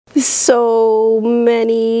So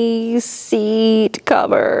many seat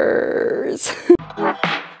covers.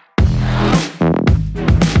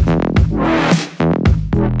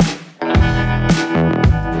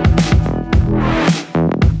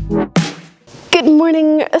 Good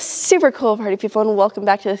morning, super cool party people, and welcome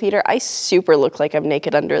back to the theater. I super look like I'm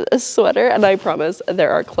naked under this sweater, and I promise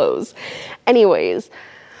there are clothes. Anyways,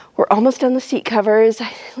 we're almost done the seat covers.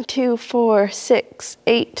 2, 4, 6,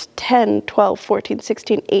 8, 10, 12, 14,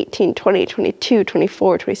 16, 18, 20, 22,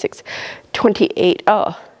 24, 26, 28.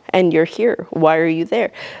 Oh, and you're here. Why are you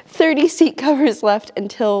there? 30 seat covers left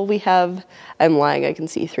until we have, I'm lying, I can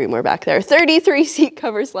see 3 more back there. 33 seat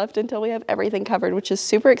covers left until we have everything covered, which is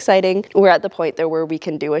super exciting. We're at the point there where we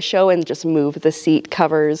can do a show and just move the seat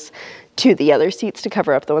covers to the other seats to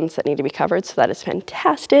cover up the ones that need to be covered, so that is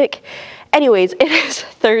fantastic. Anyways, it is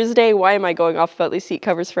Thursday. Why am I going off about these seat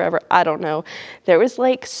covers forever? I don't know. There was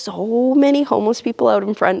like so many homeless people out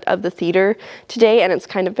in front of the theater today, and it's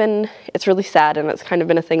kind of been, it's really sad, and it's kind of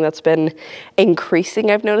been a thing that's been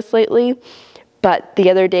increasing, I've noticed lately. But the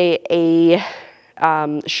other day, a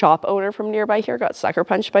shop owner from nearby here got sucker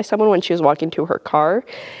punched by someone when she was walking to her car,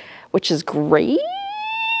 which is great.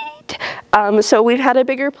 So we've had a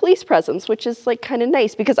bigger police presence, which is like kind of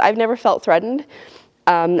nice because I've never felt threatened.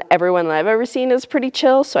 Everyone that I've ever seen is pretty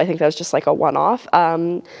chill, so I think that was just like a one-off.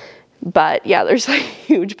 But yeah, there's like a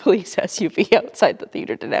huge police SUV outside the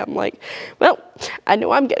theater today. I'm like, well, I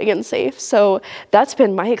know I'm getting in safe. So that's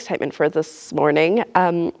been my excitement for this morning.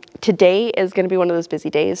 Today is going to be one of those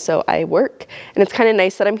busy days, so I work, and it's kind of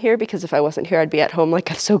nice that I'm here because if I wasn't here, I'd be at home like,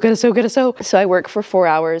 so. So I work for 4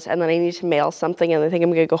 hours, and then I need to mail something, and I think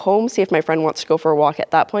I'm going to go home, see if my friend wants to go for a walk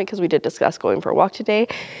at that point, because we did discuss going for a walk today.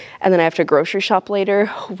 And then I have to grocery shop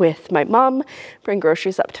later with my mom, bring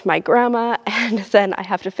groceries up to my grandma, and then I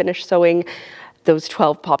have to finish sewing those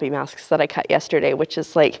 12 poppy masks that I cut yesterday, which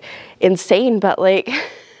is like insane, but like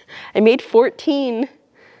I made 14.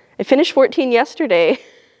 I finished 14 yesterday.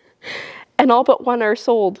 And all but 1 are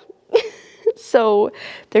sold. So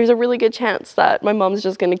there's a really good chance that my mom's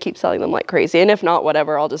just going to keep selling them like crazy. And if not,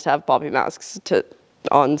 whatever, I'll just have poppy masks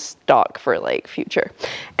on stock for like future.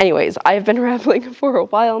 Anyways, I've been rambling for a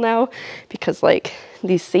while now because like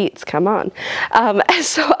these seats, come on.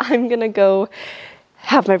 So I'm going to go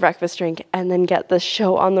have my breakfast drink and then get this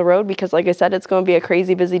show on the road because like I said, it's going to be a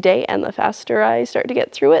crazy busy day, and the faster I start to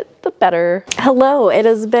get through it, the better. Hello, it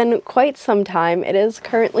has been quite some time. It is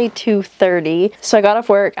currently 2:30. So I got off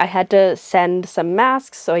work, I had to send some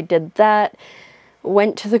masks, so I did that.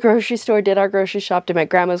 Went to the grocery store, did our grocery shop, did my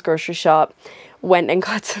grandma's grocery shop, went and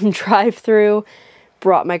got some drive-through,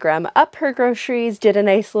 brought my grandma up her groceries, did a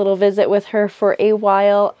nice little visit with her for a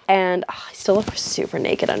while, and I still look super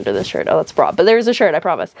naked under the shirt. Oh, that's broad, but there's a shirt, I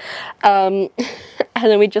promise. And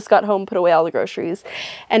then we just got home, put away all the groceries,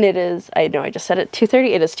 and it is, I know I just said it,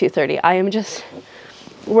 2:30, it is 2:30. I am just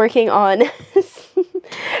working on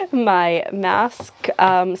my mask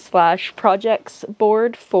slash projects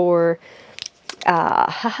board for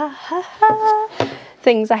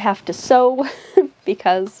things I have to sew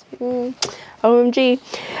because OMG.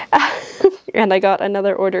 And I got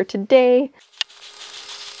another order today.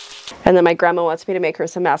 And then my grandma wants me to make her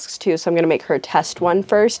some masks too, so I'm going to make her test one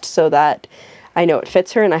first so that I know it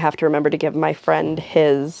fits her, and I have to remember to give my friend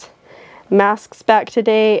his masks back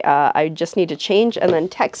today. I just need to change and then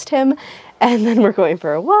text him, and then we're going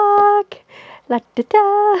for a walk. La da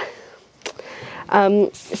da.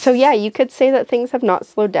 So yeah, you could say that things have not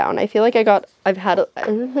slowed down. I feel like I've had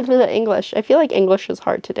English. I feel like English is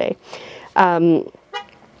hard today.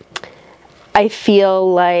 I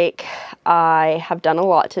feel like I have done a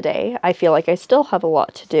lot today. I feel like I still have a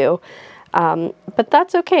lot to do. But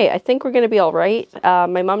that's okay. I think we're going to be all right.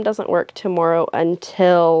 My mom doesn't work tomorrow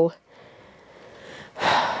until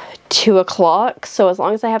 2 o'clock. So as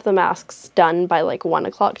long as I have the masks done by like 1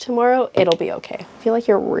 o'clock tomorrow, it'll be okay. I feel like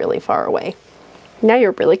you're really far away. Now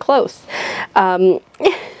you're really close.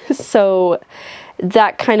 So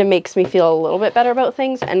that kind of makes me feel a little bit better about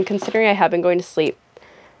things. And considering I have been going to sleep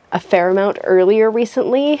a fair amount earlier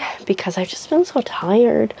recently because I've just been so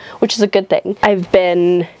tired, which is a good thing. I've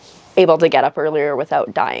been able to get up earlier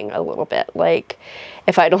without dying a little bit. Like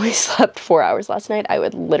if I'd only slept 4 hours last night, I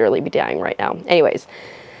would literally be dying right now. Anyways,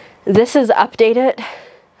 this is updated.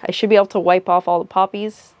 I should be able to wipe off all the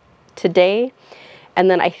poppies today. And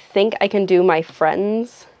then I think I can do my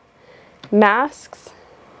friends' masks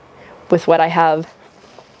with what I have.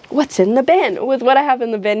 What's in the bin? With what I have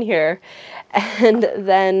in the bin here. And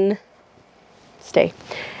then stay.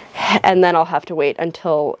 And then I'll have to wait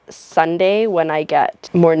until Sunday when I get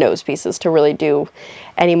more nose pieces to really do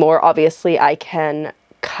any more. Obviously, I can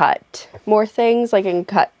cut more things. I can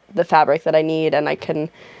cut the fabric that I need, and I can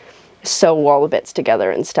sew all the bits together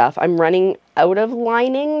and stuff. I'm running out of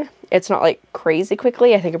lining. It's not like crazy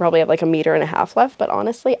quickly. I think I probably have like 1.5 meters left, but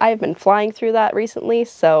honestly, I've been flying through that recently,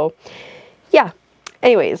 so yeah.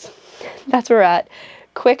 Anyways, that's where we're at.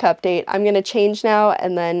 Quick update. I'm gonna change now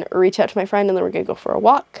and then reach out to my friend, and then we're gonna go for a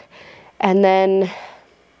walk, and then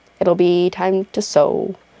it'll be time to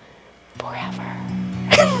sew forever.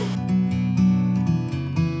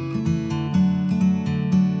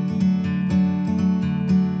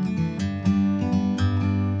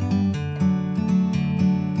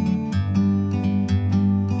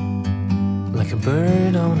 Like a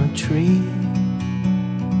bird on a tree,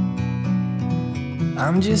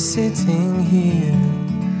 I'm just sitting here.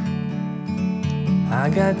 I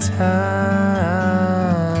got time,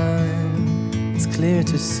 it's clear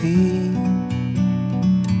to see.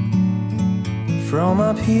 From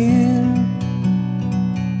up here,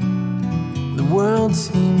 the world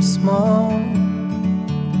seems small.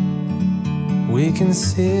 We can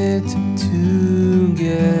sit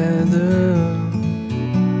together.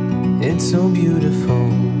 It's so beautiful,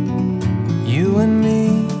 you and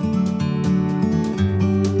me.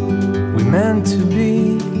 We meant to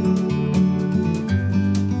be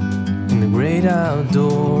in the great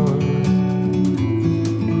outdoors,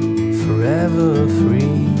 forever free.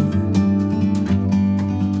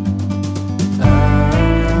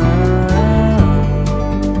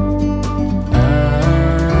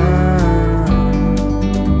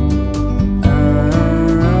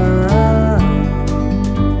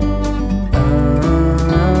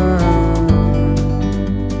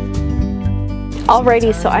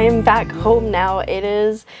 Alrighty, so I am back home now. It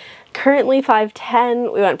is currently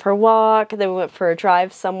 5:10. We went for a walk, then we went for a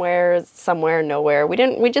drive somewhere, nowhere.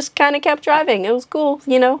 We just kind of kept driving. It was cool,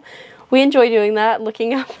 you know. We enjoy doing that,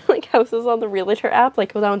 looking up like houses on the realtor app,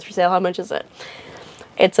 like, oh, that one's for sale, how much is it?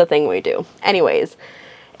 It's a thing we do. Anyways,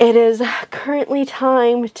 it is currently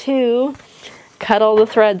time to cut all the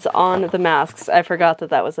threads on the masks. I forgot that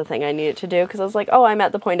that was the thing I needed to do, because I was like, oh, I'm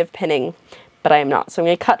at the point of pinning, but I am not. So I'm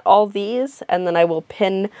going to cut all these, and then I will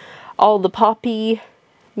pin all the poppy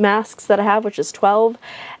masks that I have, which is 12,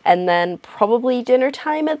 and then probably dinner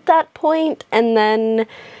time at that point, and then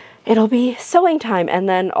it'll be sewing time, and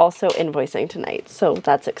then also invoicing tonight. So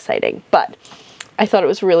that's exciting. But I thought it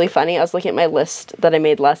was really funny. I was looking at my list that I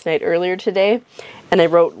made last night earlier today, and I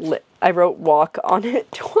wrote walk on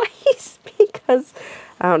it twice because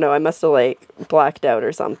I don't know, I must have like blacked out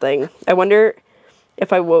or something. I wonder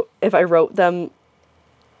if I wrote them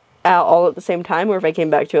all at the same time, or if I came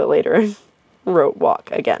back to it later and wrote walk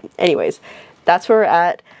again. Anyways, that's where we're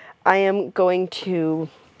at. I am going to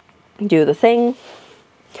do the thing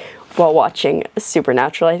while watching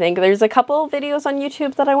Supernatural, I think. There's a couple videos on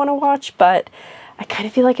YouTube that I want to watch, but I kind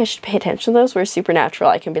of feel like I should pay attention to those, where Supernatural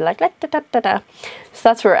I can be like, da, da, da, da, da. So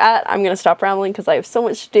that's where we're at. I'm going to stop rambling because I have so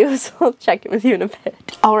much to do, so I'll check in with you in a bit.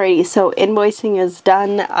 Alrighty, so invoicing is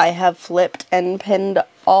done. I have flipped and pinned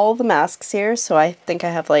all the masks here, so I think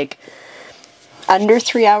I have like under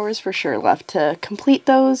 3 hours for sure left to complete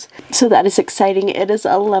those. So that is exciting. It is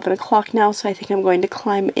 11 o'clock now, so I think I'm going to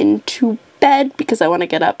climb into bed because I want to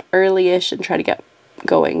get up early-ish and try to get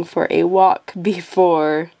going for a walk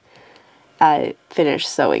before I finish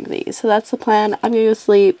sewing these. So that's the plan. I'm going to go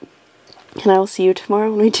sleep, and I will see you tomorrow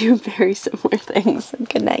when we do very similar things.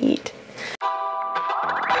 Good night.